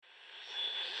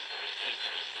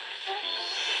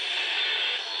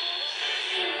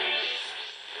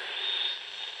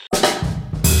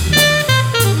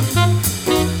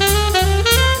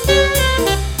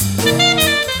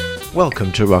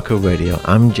Welcome to Rocco Radio.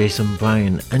 I'm Jason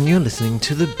Bryan, and you're listening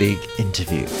to The Big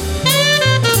Interview.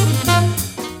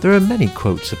 There are many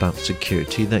quotes about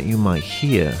security that you might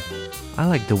hear. I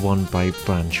like the one by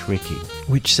Branch Rickey,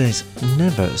 which says,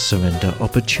 "Never surrender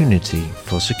opportunity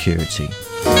for security."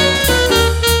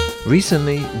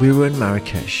 Recently, we were in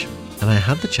Marrakesh, and I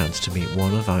had the chance to meet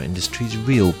one of our industry's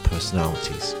real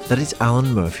personalities. That is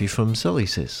Alan Murphy from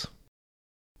Sulisys.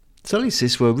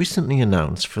 Sulisys were recently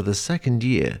announced for the second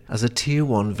year as a Tier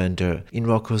 1 vendor in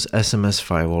Rocco's SMS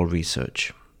firewall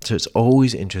research, so it's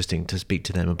always interesting to speak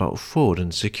to them about fraud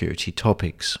and security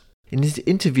topics. In his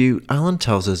interview, Alan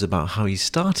tells us about how he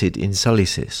started in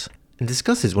Sulisys and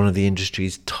discusses one of the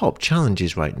industry's top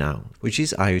challenges right now, which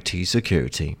is IoT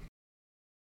security.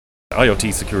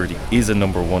 IoT security is a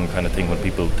number one kind of thing when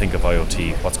people think of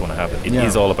IoT, what's going to happen. It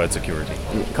is all about security.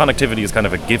 Connectivity is kind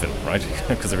of a given, right?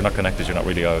 Because if you're not connected, you're not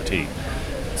really IoT.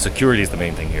 Security is the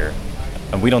main thing here.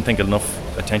 And we don't think enough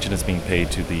attention is being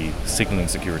paid to the signaling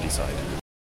security side.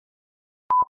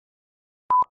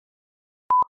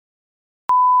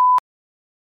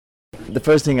 The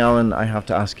first thing, Alan, I have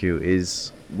to ask you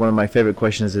is, one of my favorite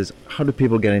questions is, how do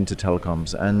people get into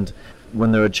telecoms? And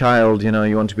when they're a child,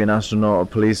 you want to be an astronaut, a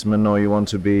policeman, or you want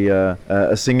to be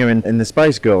a singer in the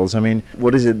Spice Girls. I mean,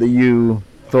 what is it that you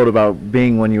thought about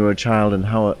being when you were a child, and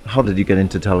how did you get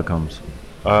into telecoms?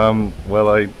 Well,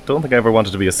 I don't think I ever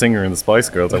wanted to be a singer in the Spice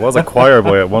Girls. I was a choir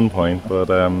boy at one point, but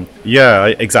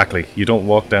exactly. You don't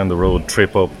walk down the road,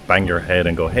 trip up, bang your head,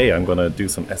 and go, "Hey, I'm going to do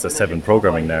some SS7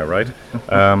 programming now," right?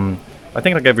 I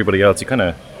think like everybody else, you kind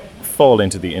of fall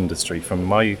into the industry. From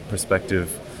my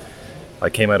perspective, I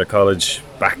came out of college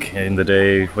back in the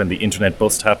day when the internet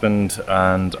bust happened,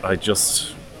 and I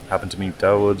just happened to meet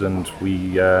Dawood, and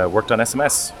we worked on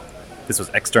SMS. This was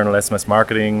external SMS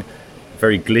marketing,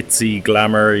 very glitzy,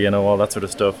 glamour, all that sort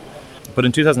of stuff. But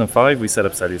in 2005, we set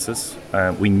up Sulisys.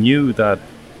 We knew that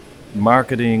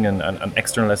marketing and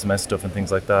external SMS stuff and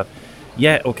things like that,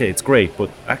 it's great, but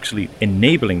actually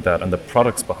enabling that and the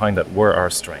products behind that were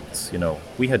our strengths.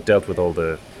 We had dealt with all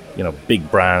the big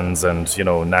brands and,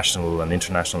 national and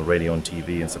international radio and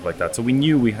TV and stuff like that. So we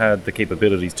knew we had the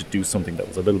capabilities to do something that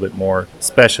was a little bit more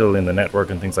special in the network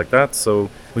and things like that. So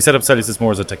we set up Sulisys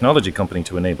more as a technology company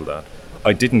to enable that.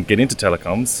 I didn't get into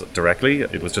telecoms directly.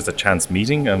 It was just a chance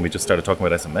meeting, and we just started talking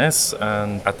about SMS,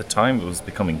 and at the time it was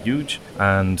becoming huge.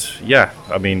 And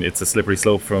it's a slippery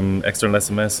slope from external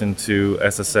SMS into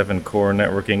SS7 core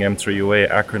networking,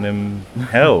 M3UA acronym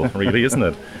hell, really, isn't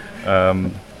it?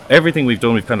 Everything we've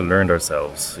done, we've kind of learned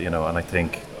ourselves, and I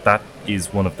think that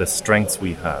is one of the strengths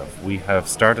we have. We have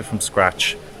started from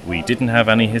scratch. We didn't have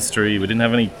any history. We didn't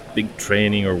have any big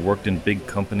training or worked in big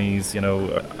companies.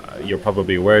 You're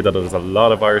probably aware that there's a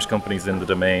lot of Irish companies in the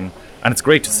domain, and it's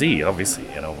great to see, obviously.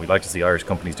 We like to see Irish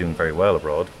companies doing very well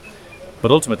abroad.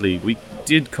 But ultimately, we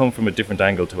did come from a different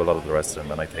angle to a lot of the rest of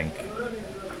them, and I think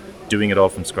doing it all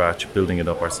from scratch, building it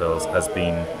up ourselves, has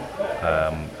been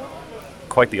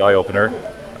quite the eye-opener.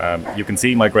 You can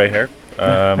see my grey hair.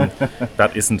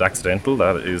 That isn't accidental.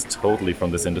 That is totally from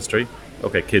this industry.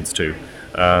 Okay, kids too.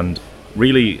 And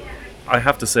really, I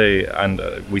have to say, and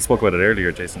we spoke about it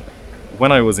earlier, Jason,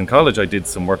 when I was in college, I did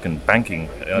some work in banking,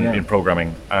 in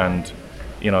programming. And,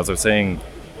 as I was saying,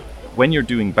 when you're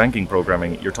doing banking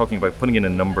programming, you're talking about putting in a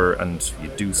number and you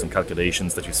do some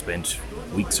calculations that you spent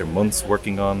weeks or months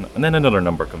working on, and then another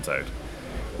number comes out.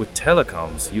 With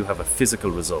telecoms, you have a physical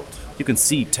result. You can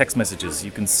see text messages,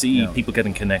 you can see people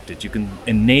getting connected, you can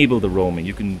enable the roaming,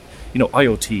 you can,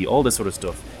 IoT, all this sort of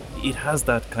stuff. It has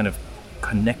that kind of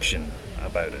connection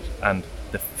about it, and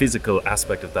the physical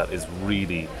aspect of that is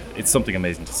really, it's something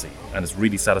amazing to see, and it's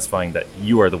really satisfying that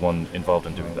you are the one involved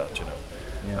in doing that.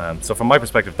 So from my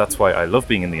perspective, that's why I love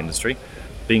being in the industry.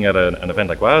 Being at an event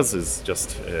like WAS is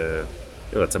just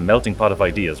it's a melting pot of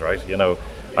ideas, right?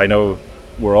 I know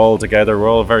we're all together, we're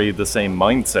all very the same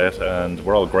mindset, and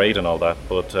we're all great and all that,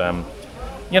 but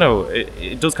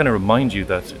it does kind of remind you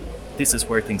that this is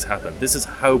where things happen. This is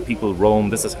how people roam.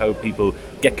 This is how people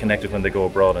get connected when they go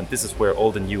abroad. And this is where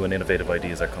all the new and innovative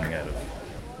ideas are coming out of.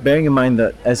 Bearing in mind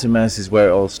that SMS is where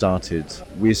it all started,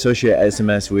 we associate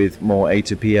SMS with more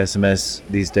A2P SMS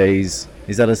these days.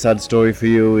 Is that a sad story for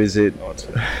you? Is it?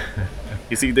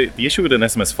 You see, the issue with an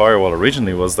SMS firewall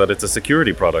originally was that it's a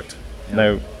security product. Yeah.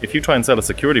 Now, if you try and sell a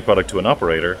security product to an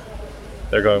operator,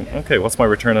 they're going, okay, what's my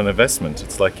return on investment?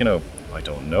 It's like, I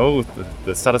don't know,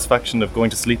 the satisfaction of going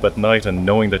to sleep at night and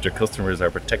knowing that your customers are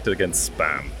protected against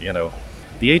spam,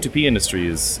 The A2P industry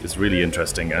is really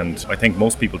interesting, and I think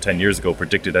most people 10 years ago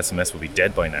predicted SMS would be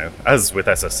dead by now, as with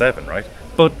SS7, right?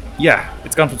 But yeah,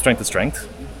 it's gone from strength to strength.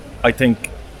 I think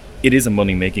it is a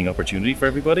money-making opportunity for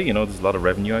everybody. There's a lot of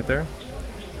revenue out there.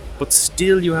 But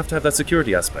still you have to have that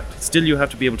security aspect. Still you have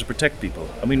to be able to protect people.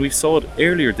 I mean, we saw it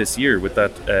earlier this year with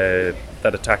that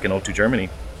attack in O2 Germany,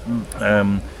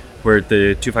 where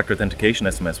the two-factor authentication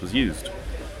SMS was used.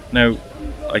 Now,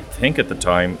 I think at the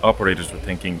time, operators were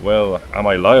thinking, well, am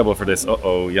I liable for this?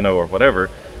 Or whatever.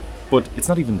 But it's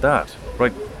not even that,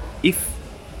 right? If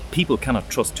people cannot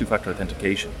trust two-factor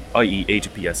authentication, i.e.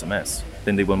 A2P SMS,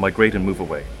 then they will migrate and move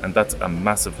away. And that's a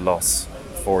massive loss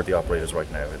for the operators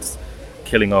right now. It's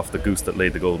killing off the goose that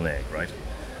laid the golden egg, right?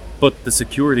 But the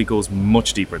security goes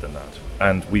much deeper than that.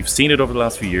 And we've seen it over the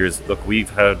last few years. Look, we've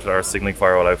had our signaling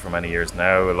firewall out for many years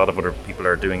now. A lot of other people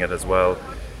are doing it as well.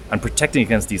 And protecting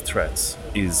against these threats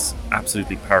is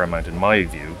absolutely paramount in my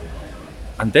view.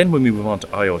 And then when we move on to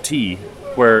IoT,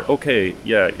 where, okay,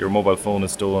 yeah, your mobile phone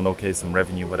is stolen, okay, some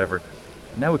revenue, whatever.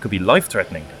 Now it could be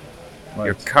life-threatening. Right.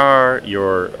 Your car,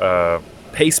 your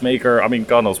pacemaker, I mean,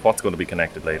 God knows what's going to be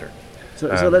connected later. So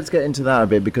let's get into that a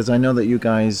bit, because I know that you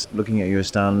guys, looking at your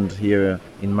stand here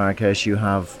in Marrakesh, you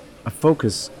have a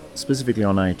focus specifically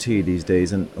on IT these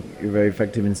days, and you're very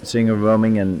effective in signal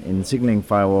roaming and in signaling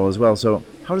firewall as well. So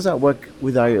how does that work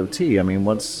with IoT? I mean,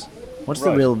 what's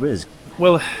the real risk?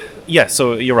 Well, yeah,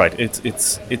 so you're right.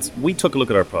 It's we took a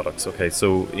look at our products, okay?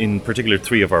 So in particular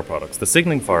 3 of our products. The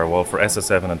signaling firewall for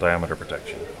SS7 and diameter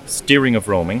protection. Steering of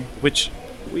roaming, which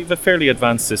we've a fairly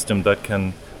advanced system that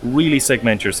can really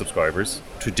segment your subscribers.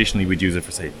 Traditionally we'd use it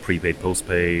for, say, prepaid,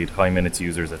 postpaid, high minutes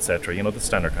users, etc. The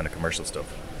standard kind of commercial stuff.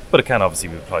 But it can obviously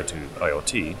be applied to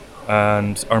IoT.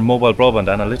 And our mobile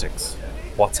broadband analytics.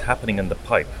 What's happening in the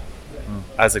pipe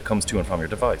as it comes to and from your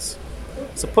device.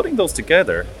 So putting those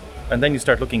together, and then you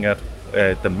start looking at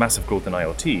the massive growth in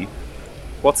IoT.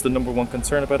 What's the number one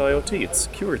concern about IoT? It's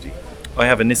security. I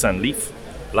have a Nissan Leaf.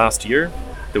 Last year,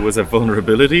 there was a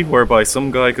vulnerability whereby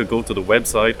some guy could go to the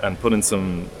website and put in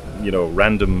some,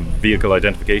 random vehicle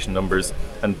identification numbers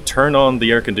and turn on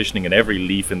the air conditioning in every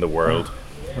Leaf in the world.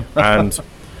 And,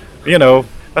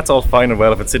 that's all fine and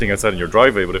well if it's sitting outside in your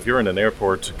driveway, but if you're in an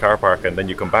airport car park and then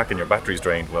you come back and your battery's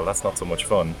drained, well, that's not so much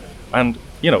fun. And,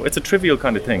 it's a trivial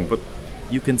kind of thing, but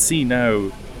you can see now,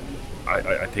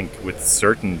 I think with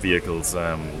certain vehicles,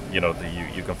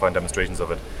 you can find demonstrations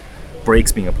of it,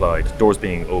 brakes being applied, doors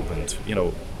being opened,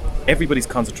 everybody's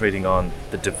concentrating on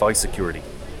the device security.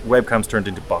 Webcams turned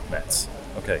into botnets,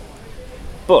 okay.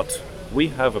 But we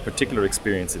have a particular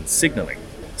experience in signaling.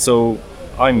 So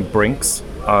I'm Brinks.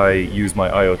 I use my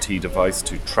IoT device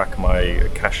to track my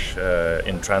cash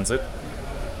in transit.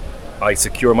 I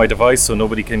secure my device so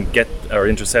nobody can get or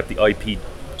intercept the IP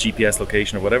GPS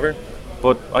location or whatever,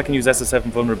 but I can use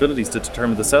SS7 vulnerabilities to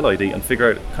determine the cell ID and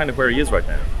figure out kind of where he is right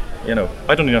now.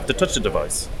 I don't even have to touch the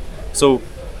device. So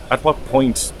at what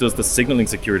point does the signaling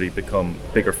security become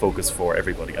bigger focus for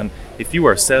everybody? And if you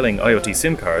are selling IoT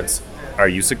SIM cards, are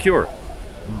you secure?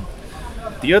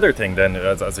 The other thing then,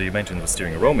 as you mentioned with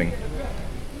steering and roaming,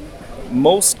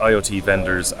 most IoT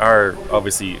vendors are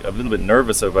obviously a little bit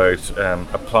nervous about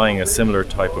applying a similar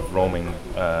type of roaming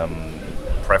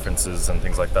preferences and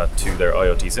things like that to their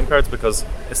IoT SIM cards, because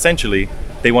essentially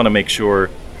they want to make sure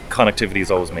connectivity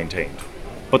is always maintained.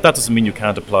 But that doesn't mean you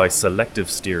can't apply selective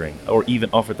steering or even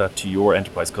offer that to your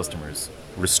enterprise customers.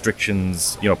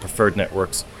 Restrictions, preferred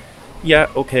networks. Yeah,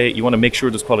 okay, you want to make sure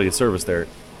there's quality of service there.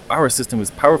 Our system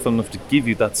is powerful enough to give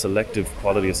you that selective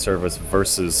quality of service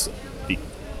versus the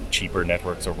cheaper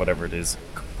networks or whatever it is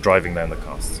driving down the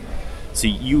costs. So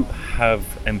you have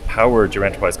empowered your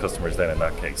enterprise customers then in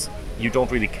that case. You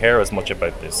don't really care as much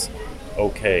about this.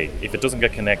 Okay, if it doesn't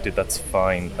get connected, that's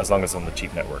fine as long as it's on the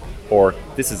cheap network. Or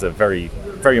this is a very,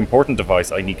 very important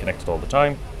device, I need connected all the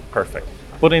time. Perfect.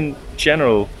 But in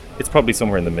general, it's probably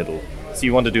somewhere in the middle. So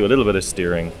you want to do a little bit of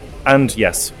steering. And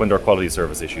yes, when there are quality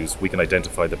service issues, we can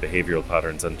identify the behavioral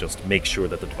patterns and just make sure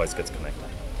that the device gets connected.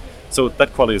 So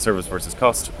that quality of service versus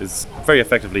cost is very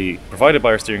effectively provided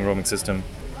by our steering roaming system.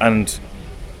 And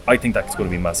I think that's going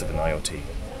to be massive in IoT.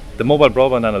 The mobile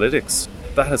broadband analytics,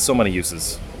 that has so many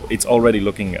uses. It's already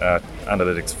looking at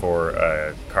analytics for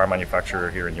a car manufacturer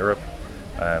here in Europe.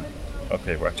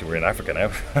 Okay, we're in Africa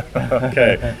now.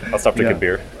 Okay, I'll stop drinking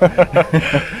beer.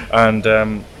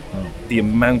 And the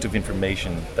amount of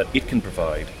information that it can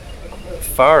provide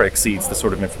far exceeds the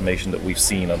sort of information that we've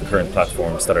seen on the current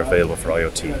platforms that are available for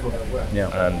IoT.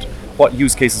 Yeah. And what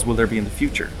use cases will there be in the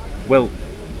future? Well,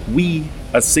 we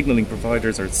as signaling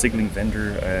providers or signaling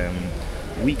vendor,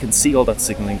 we can see all that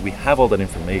signaling, we have all that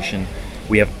information,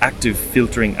 we have active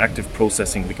filtering, active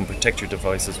processing, we can protect your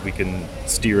devices, we can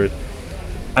steer it,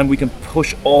 and we can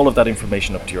push all of that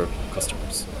information up to your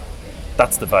customers.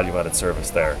 That's the value-added service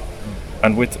there.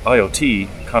 And with IoT,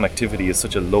 connectivity is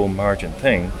such a low margin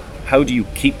thing. How do you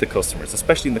keep the customers,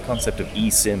 especially in the concept of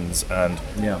eSIMs and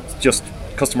just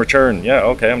customer churn? Yeah,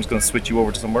 okay, I'm just going to switch you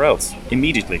over to somewhere else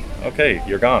immediately. Okay,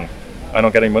 you're gone. I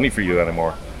don't get any money for you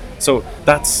anymore. So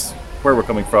that's where we're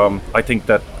coming from. I think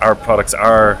that our products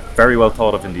are very well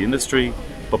thought of in the industry,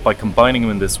 but by combining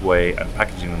them in this way and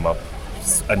packaging them up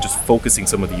and just focusing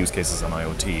some of the use cases on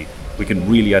IoT, we can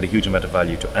really add a huge amount of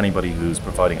value to anybody who's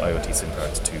providing IoT SIM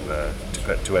cards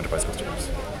to enterprise customers.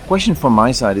 Question from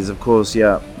my side is, of course,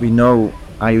 we know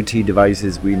IoT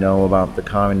devices, we know about the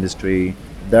car industry.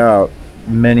 There are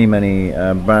many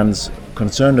brands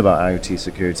concerned about IoT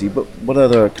security, but what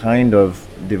other kind of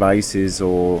devices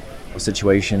or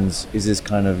situations is this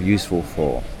kind of useful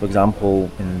for? For example,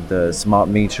 in the smart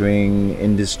metering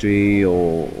industry,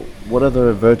 or what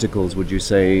other verticals would you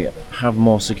say have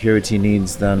more security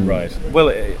needs than... Right. Well,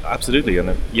 absolutely.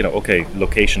 And, okay,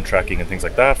 location tracking and things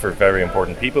like that for very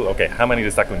important people. Okay, how many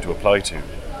is that going to apply to?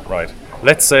 Right.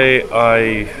 Let's say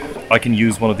I can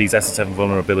use one of these SS7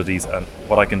 vulnerabilities, and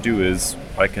what I can do is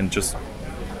I can just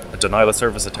a denial of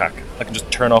service attack. I can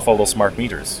just turn off all those smart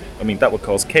meters. I mean, that would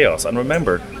cause chaos. And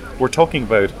remember, we're talking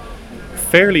about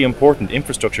fairly important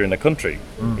infrastructure in a country.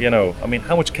 I mean,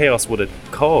 how much chaos would it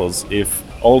cause if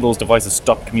all those devices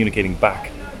stopped communicating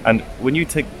back? And when you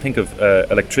think of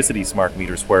electricity smart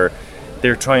meters, where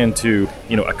they're trying to,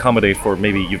 accommodate for,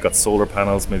 maybe you've got solar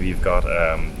panels, maybe you've got,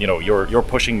 you're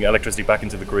pushing electricity back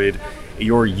into the grid,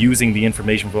 you're using the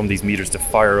information from these meters to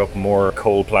fire up more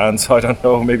coal plants, I don't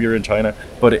know, maybe you're in China,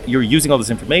 but you're using all this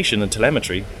information and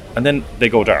telemetry, and then they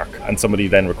go dark, and somebody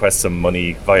then requests some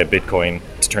money via Bitcoin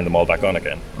to turn them all back on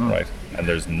again, right? And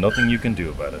there's nothing you can do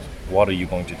about it. What are you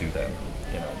going to do then?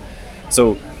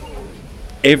 So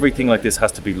everything like this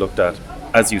has to be looked at,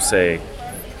 as you say,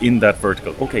 in that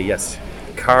vertical. Okay, yes,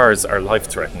 cars are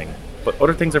life-threatening, but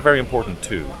other things are very important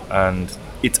too. And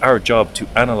it's our job to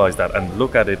analyze that and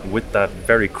look at it with that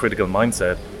very critical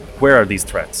mindset. Where are these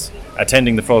threats?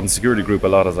 Attending the fraud and security group a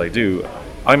lot as I do,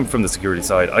 I'm from the security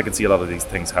side. I can see a lot of these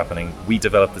things happening. We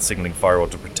developed the signaling firewall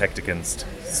to protect against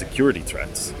security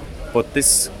threats. But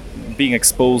this being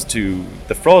exposed to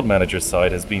the fraud manager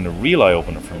side has been a real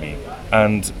eye-opener for me.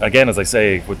 And again, as I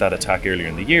say, with that attack earlier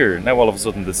in the year, now all of a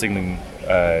sudden the signaling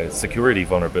security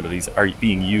vulnerabilities are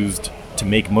being used to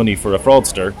make money for a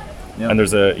fraudster. And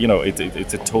there's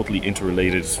it's a totally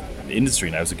interrelated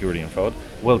industry now, security and fraud.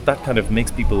 Well, that kind of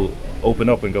makes people open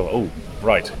up and go, oh,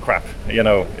 right, crap.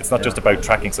 It's not just about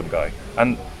tracking some guy.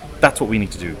 And that's what we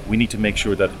need to do. We need to make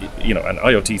sure that, and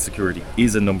IoT security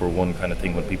is a number one kind of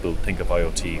thing when people think of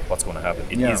IoT, what's going to happen.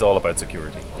 It is all about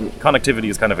security. Connectivity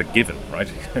is kind of a given, right?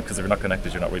 Because if you're not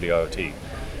connected, you're not really IoT.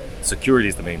 Security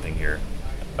is the main thing here.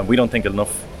 And we don't think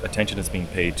enough attention is being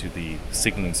paid to the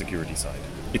signaling security side.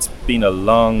 It's been a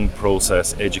long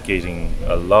process educating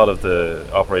a lot of the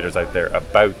operators out there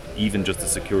about even just the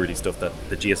security stuff that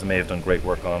the GSMA have done great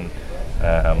work on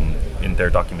in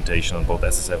their documentation on both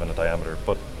SS7 and Diameter.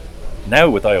 But now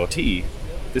with IoT,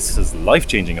 this has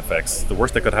life-changing effects. The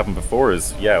worst that could happen before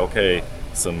is,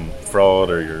 some fraud,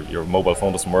 or your mobile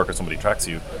phone doesn't work, or somebody tracks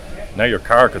you. Now your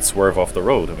car could swerve off the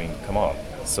road. I mean, come on.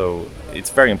 So it's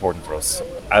very important for us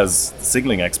as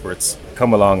signaling experts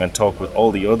come along and talk with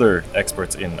all the other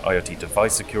experts in IoT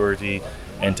device security,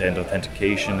 end-to-end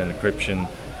authentication and encryption,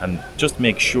 and just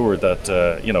make sure that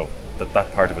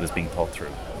that part of it is being thought through.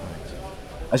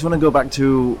 I just want to go back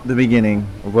to the beginning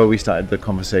of where we started the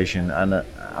conversation and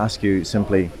ask you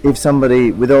simply, if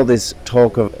somebody, with all this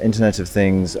talk of Internet of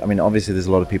Things, I mean, obviously there's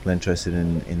a lot of people interested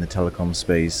in the telecom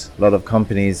space, a lot of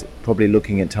companies probably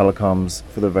looking at telecoms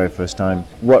for the very first time.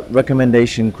 What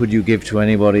recommendation could you give to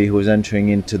anybody who is entering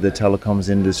into the telecoms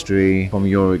industry from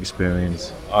your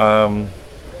experience?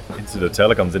 Into the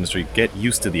telecoms industry, get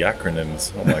used to the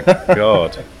acronyms. Oh my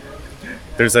God.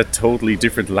 There's a totally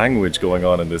different language going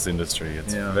on in this industry.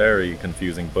 It's very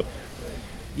confusing. But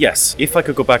yes, if I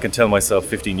could go back and tell myself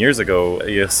 15 years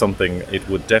ago something, it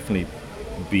would definitely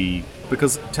be,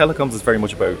 because telecoms is very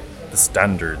much about the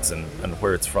standards and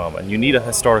where it's from. And you need a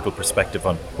historical perspective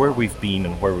on where we've been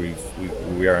and where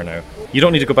we are now. You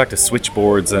don't need to go back to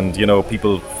switchboards and,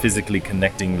 people physically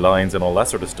connecting lines and all that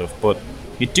sort of stuff. But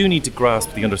you do need to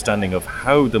grasp the understanding of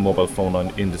how the mobile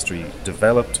phone industry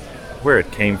developed, where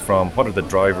it came from, what are the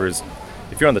drivers.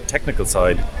 If you're on the technical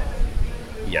side,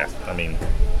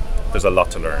 there's a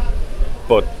lot to learn.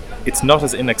 But it's not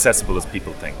as inaccessible as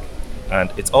people think.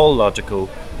 And it's all logical.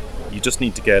 You just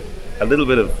need to get a little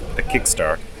bit of a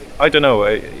kickstart. I don't know,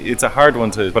 it's a hard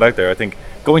one to put out there. I think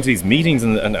going to these meetings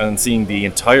and seeing the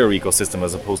entire ecosystem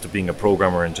as opposed to being a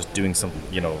programmer and just doing some,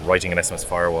 writing an SMS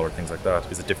firewall or things like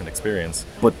that is a different experience.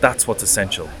 But that's what's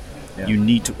essential. Yeah. You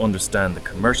need to understand the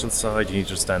commercial side, you need to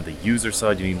understand the user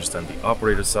side, you need to understand the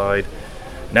operator side.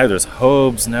 Now there's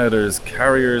hubs, now there's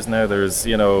carriers, now there's,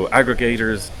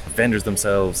 aggregators, vendors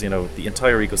themselves, the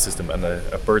entire ecosystem, and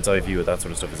a bird's eye view of that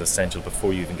sort of stuff is essential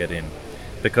before you even get in.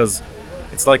 Because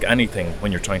it's like anything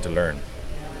when you're trying to learn.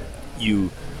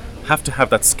 You have to have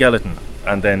that skeleton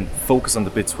and then focus on the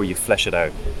bits where you flesh it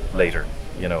out later.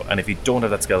 And if you don't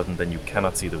have that skeleton, then you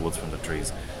cannot see the woods from the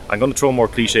trees. I'm going to throw more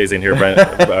cliches in here,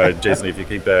 Jason, if you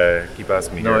keep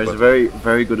asking me. No, it's very,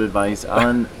 very good advice.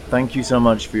 Alan, thank you so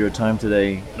much for your time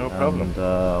today. No problem.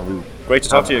 And, great to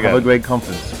talk to you again. Have a great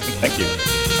conference. Thank you.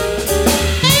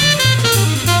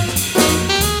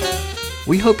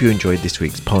 We hope you enjoyed this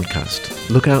week's podcast.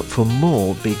 Look out for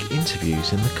more big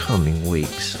interviews in the coming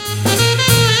weeks.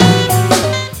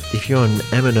 If you're an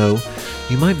MNO,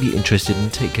 you might be interested in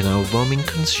taking our roaming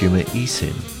consumer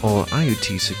eSIM or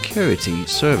IoT security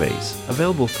surveys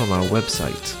available from our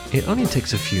website. It only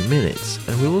takes a few minutes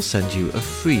and we will send you a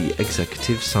free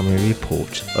executive summary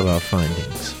report of our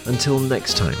findings. Until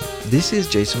next time, this is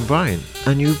Jason Bryan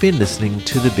and you've been listening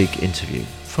to The Big Interview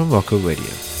from Rocco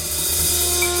Radio.